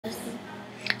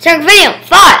Start video.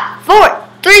 5, 4,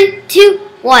 3, 2,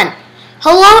 1.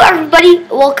 Hello, everybody.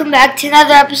 Welcome back to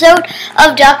another episode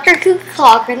of Dr.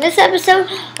 CuckooClocker. In this episode,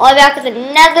 I'll be back with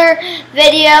another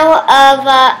video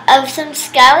of some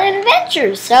Skyland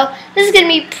adventures. So this is gonna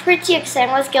be pretty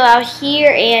exciting. Let's go out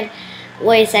here and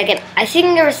wait a second. I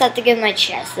think there was something in my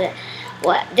chest.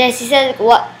 What? He said,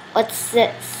 what's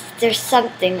this? There's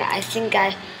something. I think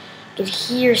I can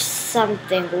hear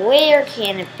something. Where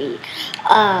can it be?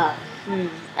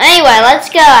 Anyway, let's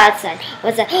go outside.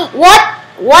 What's that?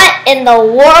 What in the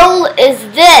world is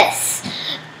this?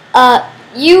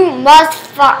 You must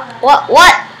find.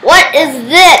 What is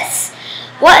this?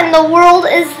 What in the world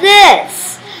is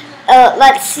this?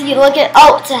 Let's see. Look at.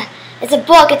 Oh, it's a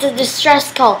book. It's a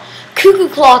distress call.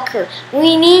 CuckooClocker,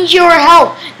 we need your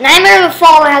help. Nightmare of the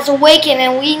Fallen has awakened,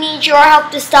 and we need your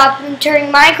help to stop him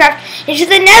turning Minecraft into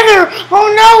the Nether.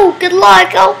 Oh no, good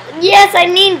luck. Oh yes, I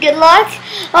need good luck.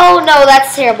 Oh no,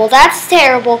 that's terrible. That's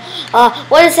terrible.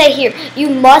 What does it say here? You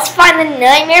must find the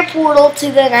Nightmare portal to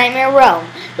the Nightmare realm.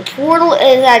 The portal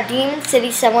is at Demon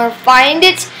City somewhere. Find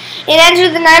it and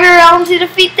enter the Nightmare realm to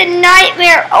defeat the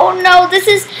Nightmare. Oh no, this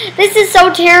is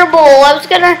so terrible. I was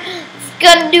gonna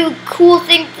do a cool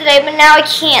thing today, but now I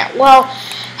can't. Well,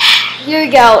 here we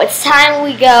go. It's time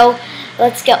we go.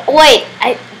 Let's go. Wait,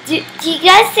 do you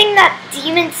guys think that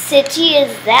Demon City is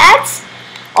that?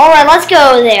 Alright, let's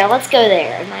go there. Let's go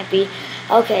there. It might be.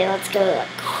 Okay, let's go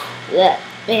there.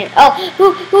 Man. Oh,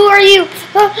 who are you?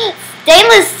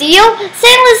 Stainless Steel?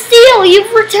 Stainless Steel,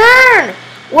 you've returned!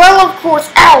 Well, of course.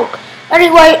 Ow!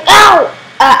 Anyway, ow!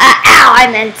 I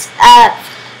meant,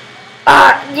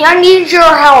 I need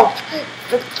your help.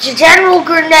 The General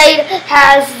Grenade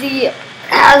has the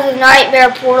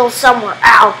Nightmare portal somewhere.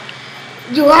 Ow!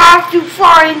 You have to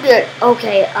find it.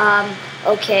 Okay.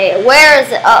 Okay. Where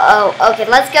is it? Okay.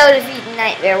 Let's go defeat the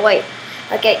Nightmare. Wait.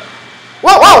 Okay.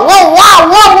 Whoa!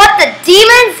 What the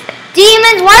demons?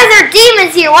 Demons? Why is there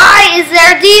demons here? Why is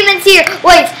there demons here?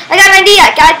 Wait. I got an idea.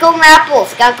 I got golden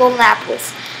apples.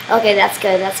 Okay, that's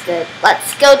good.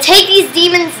 Let's go take these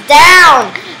demons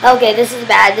down. Okay, this is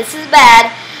bad.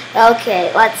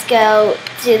 Okay, let's go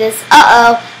do this.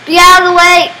 Be out of the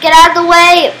way. Get out of the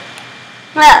way.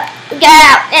 Get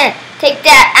out. Take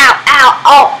that. Ow.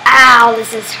 Oh, ow.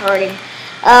 This is hurting.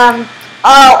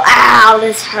 Ow.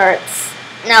 This hurts.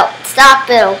 No, stop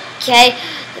it, okay?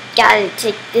 Gotta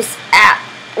take this out.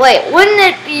 Wait, wouldn't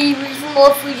it be reasonable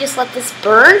if we just let this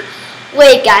burn?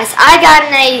 Wait, guys, I got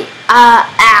an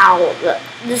ow.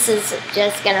 This is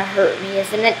just gonna hurt me,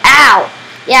 isn't it? Ow.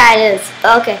 Yeah, it is.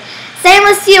 Okay.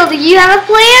 Stainless Steel, do you have a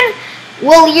plan?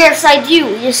 Well, yes, I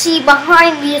do. You see,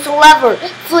 behind me is a lever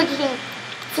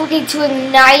flicking to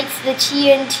ignite the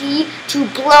TNT to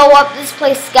blow up this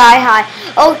place sky high.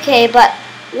 Okay, but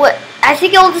what? I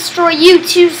think it'll destroy you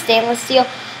too, Stainless Steel.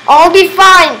 I'll be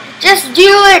fine. Just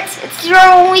do it. It's your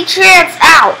only chance.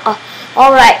 Ow.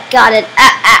 Alright, got it.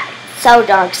 So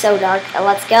dark.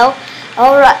 Let's go.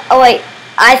 Alright. Oh, wait.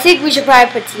 I think we should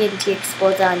probably put TNT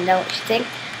explodes on, don't you think?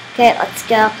 Okay, let's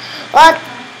go. Let's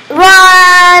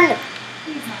run!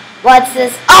 What's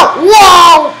this? Oh,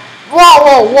 whoa!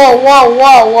 Whoa.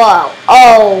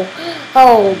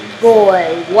 Oh,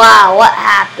 boy. Wow, what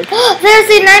happened? There's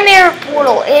the Nightmare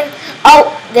portal.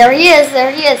 Oh, there he is.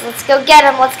 Let's go get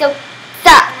him. Let's go.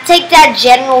 Stop. Take that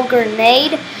General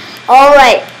Grenade.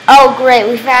 Alright. Oh, great.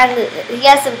 We found it. He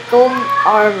has some golden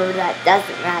armor. That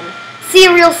doesn't matter. See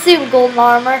you real soon, golden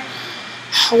armor.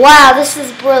 Wow, this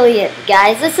is brilliant,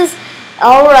 guys.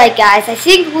 Alright, guys. I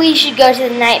think we should go to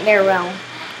the Nightmare realm.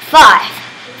 5,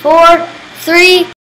 4, 3...